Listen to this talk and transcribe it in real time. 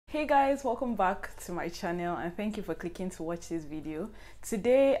Hey guys, welcome back to my channel and thank you for clicking to watch this video.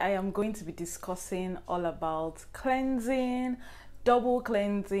 Today I am going to be discussing all about cleansing, double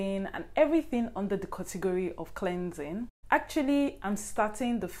cleansing and everything under the category of cleansing. Actually, I'm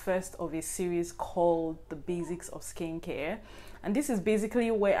starting the first of a series called The Basics of Skincare, and this is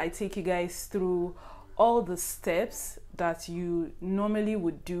basically where I take you guys through all the steps that you normally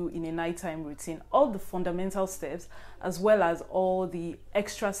would do in a nighttime routine, all the fundamental steps, as well as all the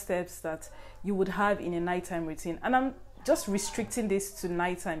extra steps that you would have in a nighttime routine. And I'm just restricting this to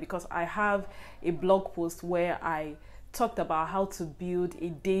nighttime because I have a blog post where I talked about how to build a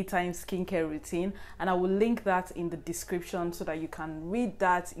daytime skincare routine, and I will link that in the description so that you can read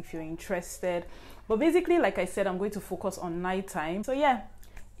that if you're interested. But basically, like I said, I'm going to focus on nighttime. So yeah,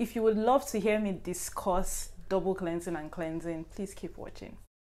 if you would love to hear me discuss double cleansing and cleansing, please keep watching.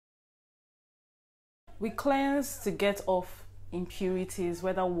 We cleanse to get off impurities,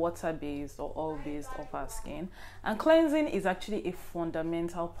 whether water-based or oil-based, of our skin. And cleansing is actually a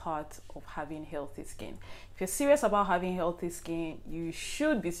fundamental part of having healthy skin. If you're serious about having healthy skin, you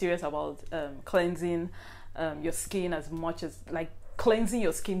should be serious about cleansing your skin as much as, cleansing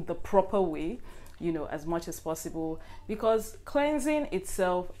your skin the proper way, you know, as much as possible, because cleansing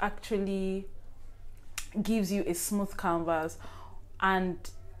itself actually gives you a smooth canvas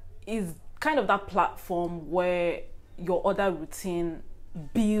and is kind of that platform where your other routine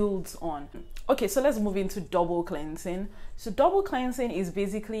builds on. Okay, so let's move into double cleansing. So double cleansing is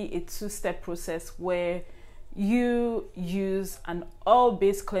basically a two-step process where you use an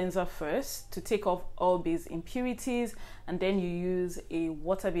oil-based cleanser first to take off oil-based impurities, and then you use a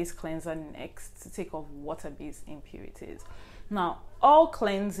water-based cleanser next to take off water-based impurities. Now, oil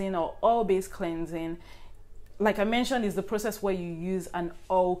cleansing or oil-based cleansing, like I mentioned, is the process where you use an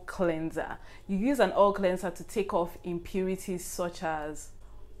oil cleanser. You use an oil cleanser to take off impurities such as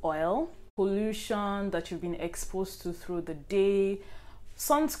oil, pollution that you've been exposed to through the day,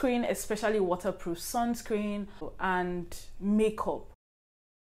 sunscreen, especially waterproof sunscreen, and makeup.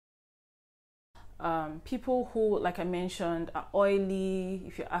 People who, like I mentioned, are oily,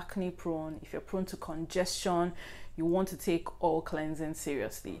 if you're acne prone, if you're prone to congestion, you want to take oil cleansing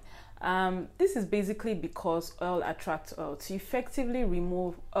seriously. This is basically because oil attracts oil. To effectively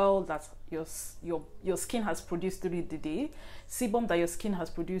remove oil that your skin has produced through the day, sebum that your skin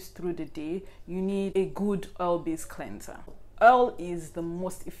has produced through the day, you need a good oil-based cleanser. Oil is the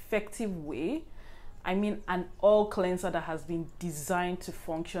most effective way. I mean, an oil cleanser that has been designed to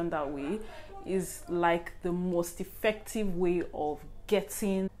function that way is like the most effective way of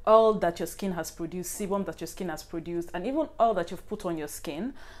getting oil that your skin has produced, sebum that your skin has produced, and even oil that you've put on your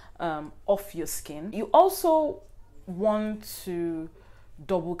skin, off your skin. You also want to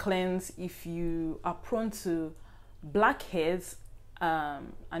double cleanse if you are prone to blackheads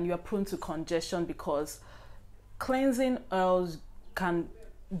and you are prone to congestion, because cleansing oils can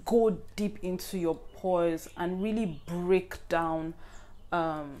go deep into your pores and really break down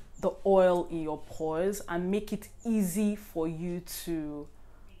the oil in your pores and make it easy for you to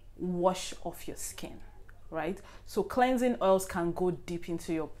wash off your skin, right? So cleansing oils can go deep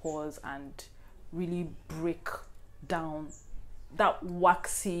into your pores and really break down that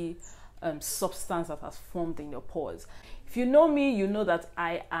waxy substance that has formed in your pores. If you know me, you know that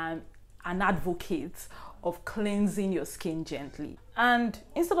I am an advocate of cleansing your skin gently. And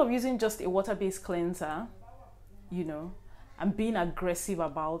instead of using just a water-based cleanser, you know, and being aggressive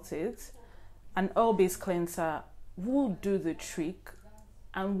about it, an oil-based cleanser will do the trick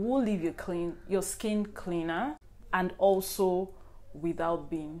and will leave your skin cleaner and also without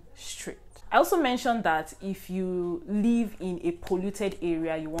being stripped. I also mentioned that if you live in a polluted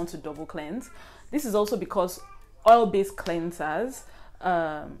area, you want to double cleanse. This is also because oil-based cleansers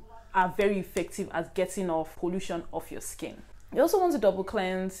are very effective at getting off pollution off your skin. You also want to double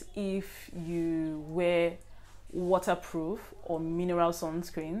cleanse if you wear waterproof or mineral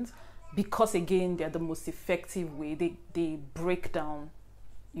sunscreens, because again, they're the most effective way. They break down,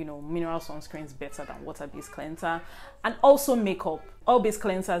 you know, mineral sunscreens better than water-based cleanser. And also makeup. Oil-based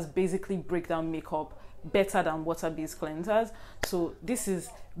cleansers basically break down makeup better than water-based cleansers. So this is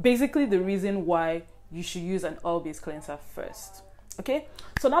basically the reason why you should use an oil-based cleanser first. Okay,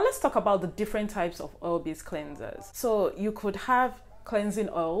 so now let's talk about the different types of oil-based cleansers. So you could have cleansing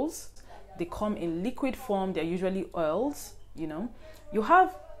oils. They come in liquid form. They're usually oils, you know. You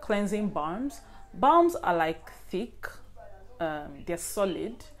have cleansing balms. Balms are like thick, they're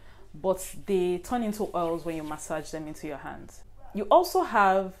solid, but they turn into oils when you massage them into your hands. You also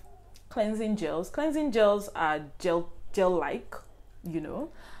have cleansing gels. Cleansing gels are gel-like, you know,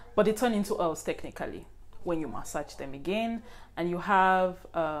 but they turn into oils technically. when you massage them again. And you have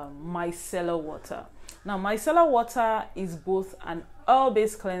micellar water. Now, micellar water is both an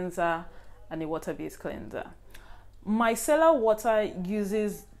oil-based cleanser and a water-based cleanser. Micellar water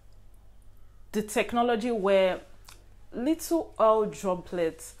uses the technology where little oil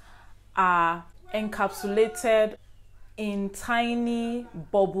droplets are encapsulated in tiny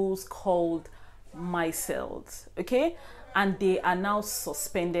bubbles called micelles, okay? And they are now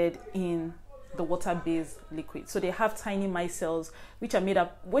suspended in the water-based liquid. So they have tiny micelles which are made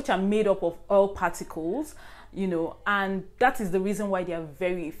up of oil particles, you know, and that is the reason why they are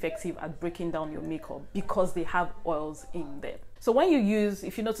very effective at breaking down your makeup, because they have oils in them. So when you use,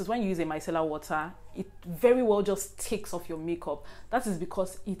 if you notice, when you use a micellar water, it very well just takes off your makeup. That is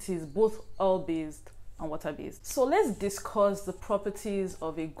because it is both oil-based and water-based. So let's discuss the properties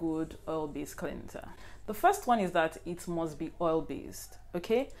of a good oil-based cleanser. The first one is that it must be oil-based,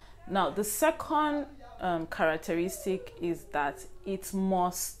 okay? Now, the second characteristic is that it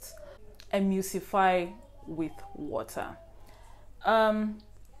must emulsify with water.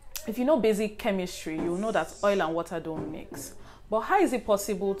 If you know basic chemistry, you'll know that oil and water don't mix. But how is it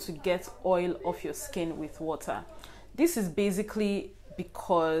possible to get oil off your skin with water? This is basically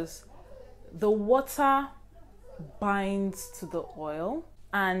because the water binds to the oil,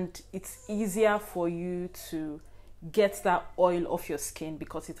 and it's easier for you to get that oil off your skin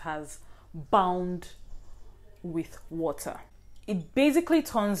because it has bound with water. It basically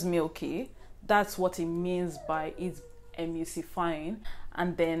turns milky. That's what it means by it emulsifying,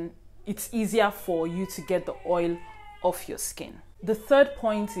 and then it's easier for you to get the oil off your skin. The third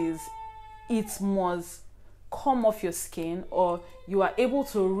point is it must come off your skin, or you are able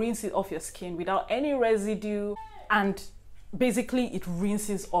to rinse it off your skin without any residue, and basically it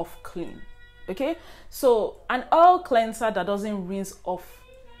rinses off clean. Okay, so an oil cleanser that doesn't rinse off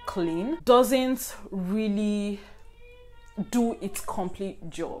clean doesn't really do its complete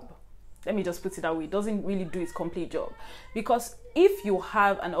job. Let me just put it that way. It doesn't really do its complete job, because if you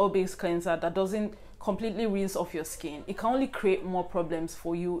have an oil-based cleanser that doesn't completely rinse off your skin, it can only create more problems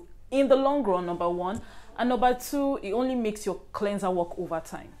for you in the long run, number one, and number two, it only makes your cleanser work over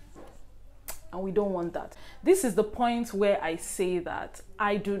time, and we don't want that. This is the point where I say that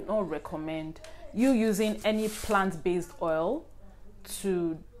I do not recommend you using any plant-based oil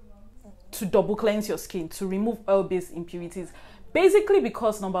to double cleanse your skin, to remove oil-based impurities, basically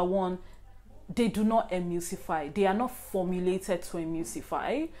because number one, they do not emulsify. They are not formulated to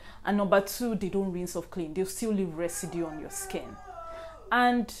emulsify. And number two, they don't rinse off clean. They'll still leave residue on your skin.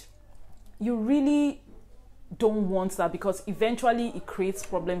 And you really don't want that, because eventually it creates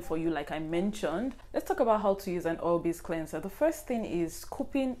problem for you, like I mentioned. Let's talk about how to use an oil-based cleanser. The first thing is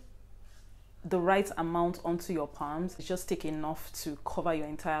scooping the right amount onto your palms. Just take enough to cover your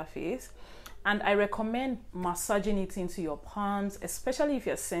entire face. And I recommend massaging it into your palms, especially if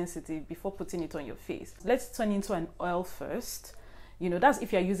you're sensitive, before putting it on your face. Let's turn into an oil first. You know, that's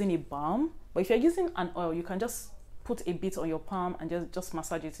if you're using a balm. But if you're using an oil, you can just put a bit on your palm and just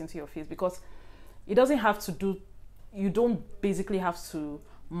massage it into your face, because it doesn't have to do, you don't basically have to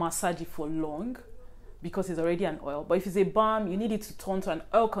massage it for long because it's already an oil. But if it's a balm, you need it to turn to an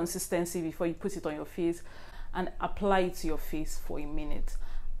oil consistency before you put it on your face, and apply it to your face for a minute.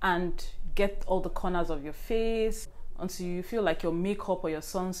 And get all the corners of your face until you feel like your makeup or your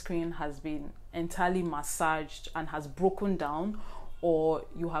sunscreen has been entirely massaged and has broken down, or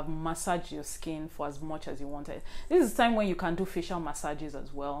you have massaged your skin for as much as you wanted. This is the time when you can do facial massages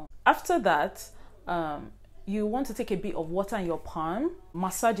as well. After that, you want to take a bit of water in your palm,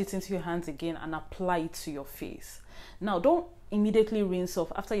 massage it into your hands again, and apply it to your face. Now, don't immediately rinse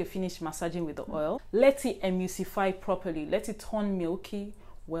off after you finish massaging with the oil. Let it emulsify properly. Let it turn milky.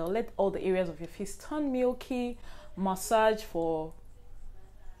 Well, let all the areas of your face turn milky. Massage for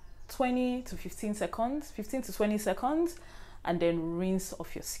 20 to 15 seconds, 15 to 20 seconds, and then rinse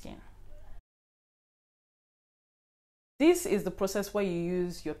off your skin. This is the process where you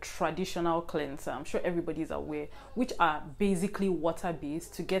use your traditional cleanser. I'm sure everybody is aware, which are basically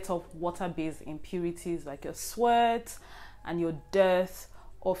water-based, to get off water-based impurities like your sweat and your dirt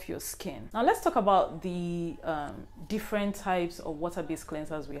off your skin. Now let's talk about the different types of water-based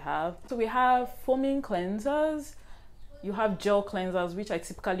cleansers we have. So we have foaming cleansers, you have gel cleansers, which I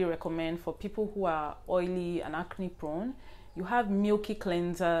typically recommend for people who are oily and acne prone. You have milky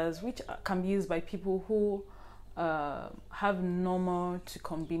cleansers, which can be used by people who have normal to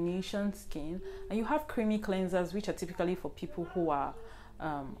combination skin, and you have creamy cleansers, which are typically for people who are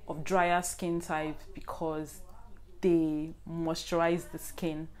of drier skin type, because they moisturize the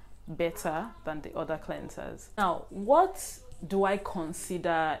skin better than the other cleansers. Now, what do I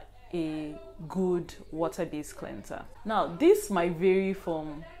consider a good water-based cleanser. Now, this might vary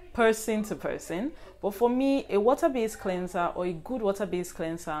from person to person, but for me, a water-based cleanser or a good water-based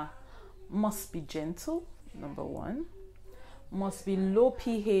cleanser must be gentle, number one, must be low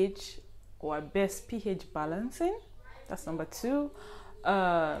pH or at best pH balancing, that's number two.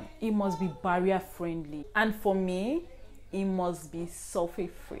 It must be barrier friendly, and for me, it must be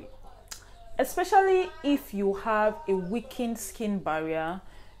sulfate free. Especially if you have a weakened skin barrier,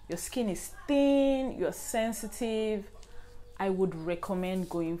 your skin is thin, you're sensitive, I would recommend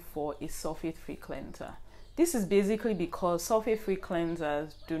going for a sulfate-free cleanser. This is basically because sulfate-free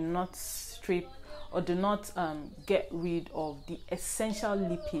cleansers do not strip or do not get rid of the essential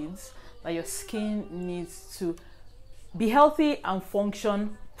lipids that your skin needs to be healthy and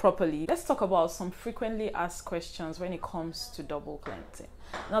function properly. Let's talk about some frequently asked questions when it comes to double cleansing.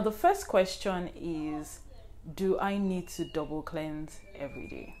 Now, the first question is, do I need to double cleanse every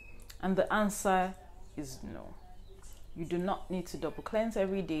day? And the answer is no. You do not need to double cleanse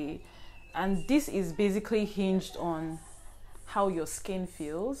every day. And this is basically hinged on how your skin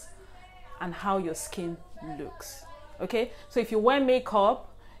feels and how your skin looks. Okay? So if you wear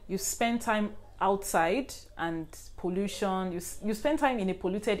makeup, you spend time outside and pollution, you spend time in a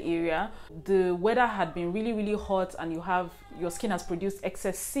polluted area, the weather had been really hot, and your skin has produced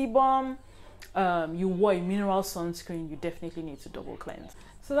excess sebum, you wore a mineral sunscreen, you definitely need to double cleanse.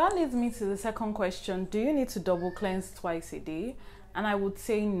 So that leads me to the second question, do you need to double cleanse twice a day? And I would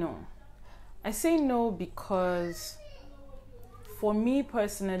say no. I say no because for me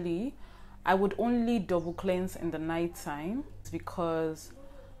personally, I would only double cleanse in the night time, because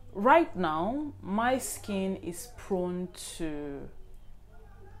right now my skin is prone to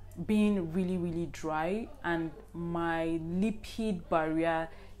being really dry, and my lipid barrier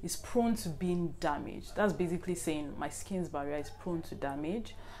is prone to being damaged. That's basically saying my skin's barrier is prone to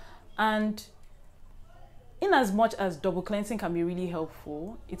damage. And in as much as double cleansing can be really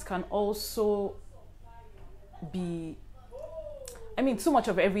helpful, it can also be, too much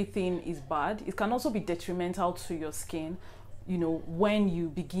of everything is bad. It can also be detrimental to your skin, when you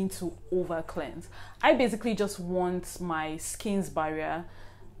begin to over cleanse. I basically just want my skin's barrier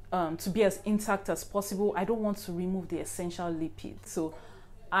to be as intact as possible. I don't want to remove the essential lipids, so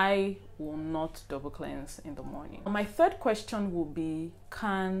I will not double cleanse in the morning. My third question will be,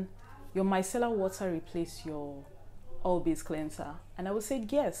 can your micellar water replace your oil-based cleanser? And I would say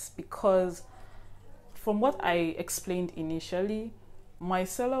yes, because from what I explained initially,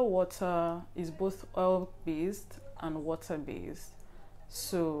 micellar water is both oil-based and water-based.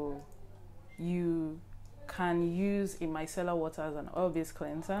 So you can use a micellar water as an oil-based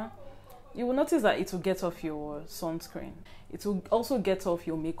cleanser. You will notice that it will get off your sunscreen. It will also get off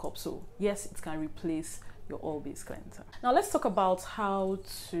your makeup. So yes, it can replace your oil-based cleanser. Now let's talk about how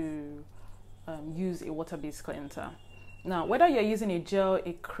to use a water-based cleanser. Now, whether you're using a gel,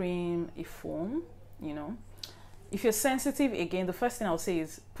 a cream, a foam, if you're sensitive, again, the first thing I'll say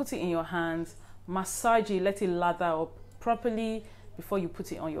is put it in your hands, massage it, let it lather up properly before you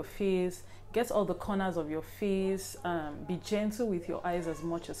put it on your face. Get all the corners of your face. Be gentle with your eyes as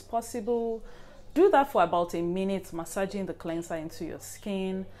much as possible. Do that for about a minute, massaging the cleanser into your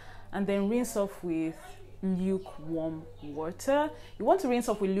skin, and then rinse off with lukewarm water. You want to rinse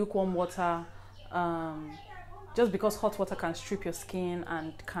off with lukewarm water just because hot water can strip your skin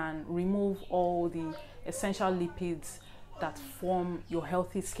and can remove all the essential lipids that form your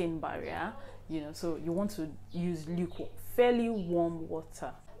healthy skin barrier. So you want to use lukewarm, fairly warm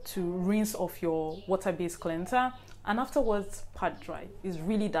water to rinse off your water-based cleanser, and afterwards pat dry. It's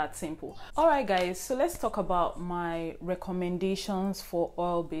really that simple. All right guys, so let's talk about my recommendations for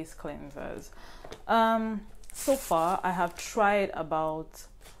oil-based cleansers. So far I have tried about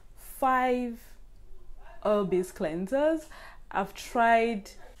 5 oil-based cleansers. I've tried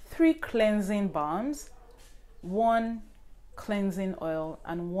 3 cleansing balms, 1 cleansing oil,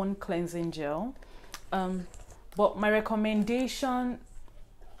 and 1 cleansing gel. But my recommendation,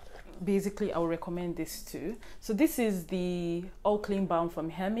 basically I will recommend this too. So this is the All Clean Balm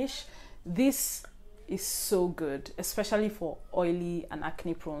from Heimish. This is so good, especially for oily and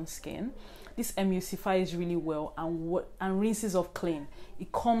acne prone skin. This emulsifies really well and rinses off clean.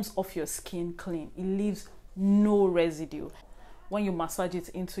 It comes off your skin clean. It leaves no residue. When you massage it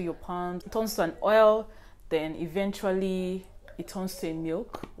into your palm, it turns to an oil, then eventually it turns to a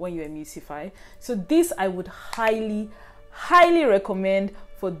milk when you emulsify. So this I would highly recommend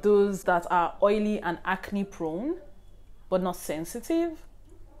for those that are oily and acne prone but not sensitive.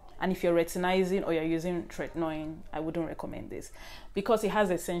 And if you're retinizing or you're using tretinoin, I wouldn't recommend this because it has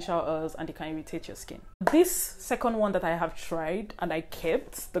essential oils and it can irritate your skin. This second one that I have tried and I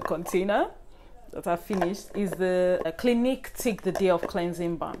kept the container that I finished is the Clinique Take the Day of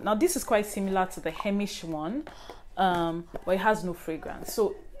Cleansing Balm. Now this is quite similar to the Heimish one, but it has no fragrance.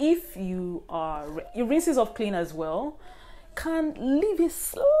 So if you are, it rinses off clean as well, can leave a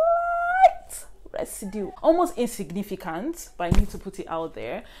slight residue, almost insignificant, but I need to put it out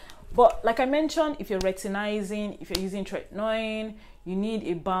there. But like I mentioned, if you're retinizing, if you're using tretinoin, you need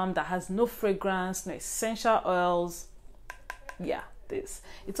a balm that has no fragrance, no essential oils. Yeah, this.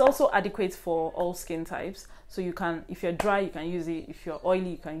 It's also adequate for all skin types. So you can, if you're dry, you can use it. If you're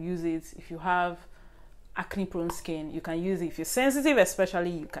oily, you can use it. If you have acne prone skin, you can use it. If you're sensitive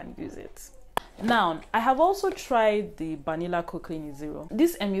especially, you can use it. Now, I have also tried the Banila Clean Zero.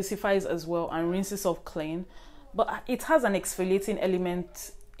 This emulsifies as well and rinses off clean, but it has an exfoliating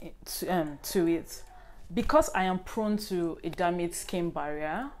element to it. Because I am prone to a damaged skin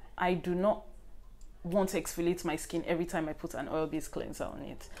barrier, I do not want to exfoliate my skin every time I put an oil-based cleanser on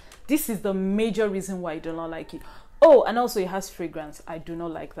it. This is the major reason why I do not like it. Oh, and also it has fragrance. I do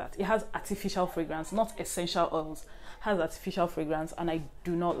not like that. It has artificial fragrance, not essential oils. It has artificial fragrance and I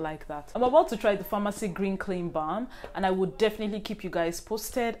do not like that. I'm about to try the Pharmacy Green Clean Balm and I will definitely keep you guys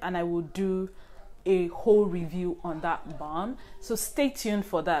posted and I will do a whole review on that balm. So stay tuned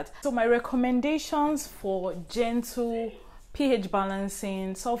for that. So my recommendations for gentle, pH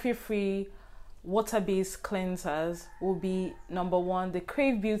balancing, sulfate-free, water-based cleansers will be number 1, the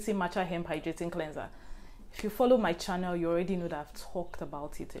Krave Beauty Matcha Hemp Hydrating Cleanser. If you follow my channel, you already know that I've talked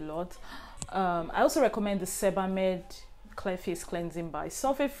about it a lot. I also recommend the Sebamed Clear Face Cleansing Bar. It's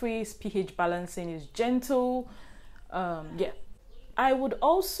sulfate-free, pH balancing, is gentle. Yeah. I would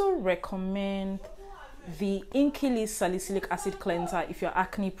also recommend the Inkeylist Salicylic Acid Cleanser if you're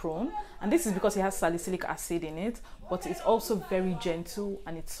acne prone. And this is because it has salicylic acid in it, but it's also very gentle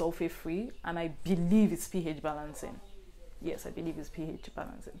and it's sulfate free. And I believe it's pH balancing. Yes, I believe it's pH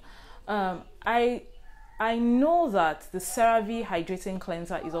balancing. I know that the CeraVe Hydrating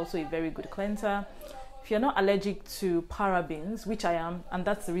Cleanser is also a very good cleanser. If you're not allergic to parabens, which I am, and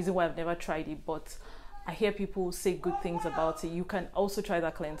that's the reason why I've never tried it, but I hear people say good things about it, you can also try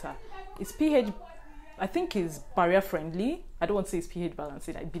that cleanser. It's pH, I think it's barrier friendly. I don't want to say it's pH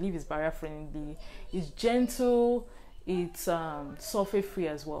balancing. I believe it's barrier friendly. It's gentle. It's sulfate free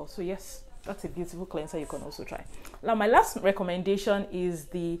as well. So yes, that's a beautiful cleanser you can also try. Now my last recommendation is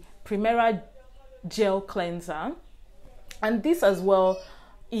the Primera Gel Cleanser, and this as well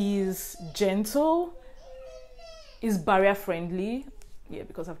is gentle, is barrier friendly. Yeah,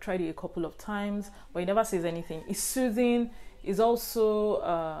 because I've tried it a couple of times, but it never says anything. It's soothing. It's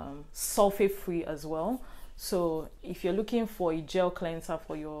also sulfate free as well. So if you're looking for a gel cleanser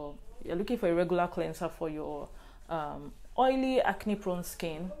for you're looking for a regular cleanser for your oily acne prone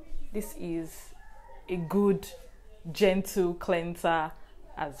skin, this is a good gentle cleanser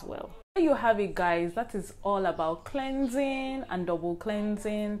as well. There you have it, guys. That is all about cleansing and double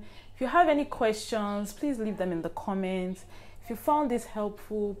cleansing. If you have any questions, please leave them in the comments. If you found this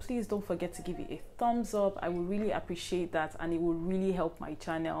helpful, please don't forget to give it a thumbs up. I would really appreciate that and it will really help my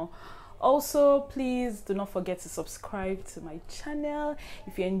channel. Also, please do not forget to subscribe to my channel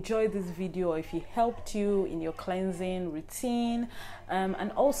if you enjoyed this video or if it helped you in your cleansing routine.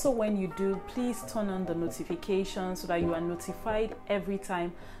 And also when you do, please turn on the notifications so that you are notified every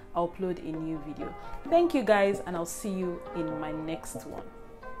time I upload a new video. Thank you guys, and I'll see you in my next one.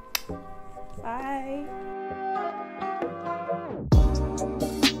 Bye.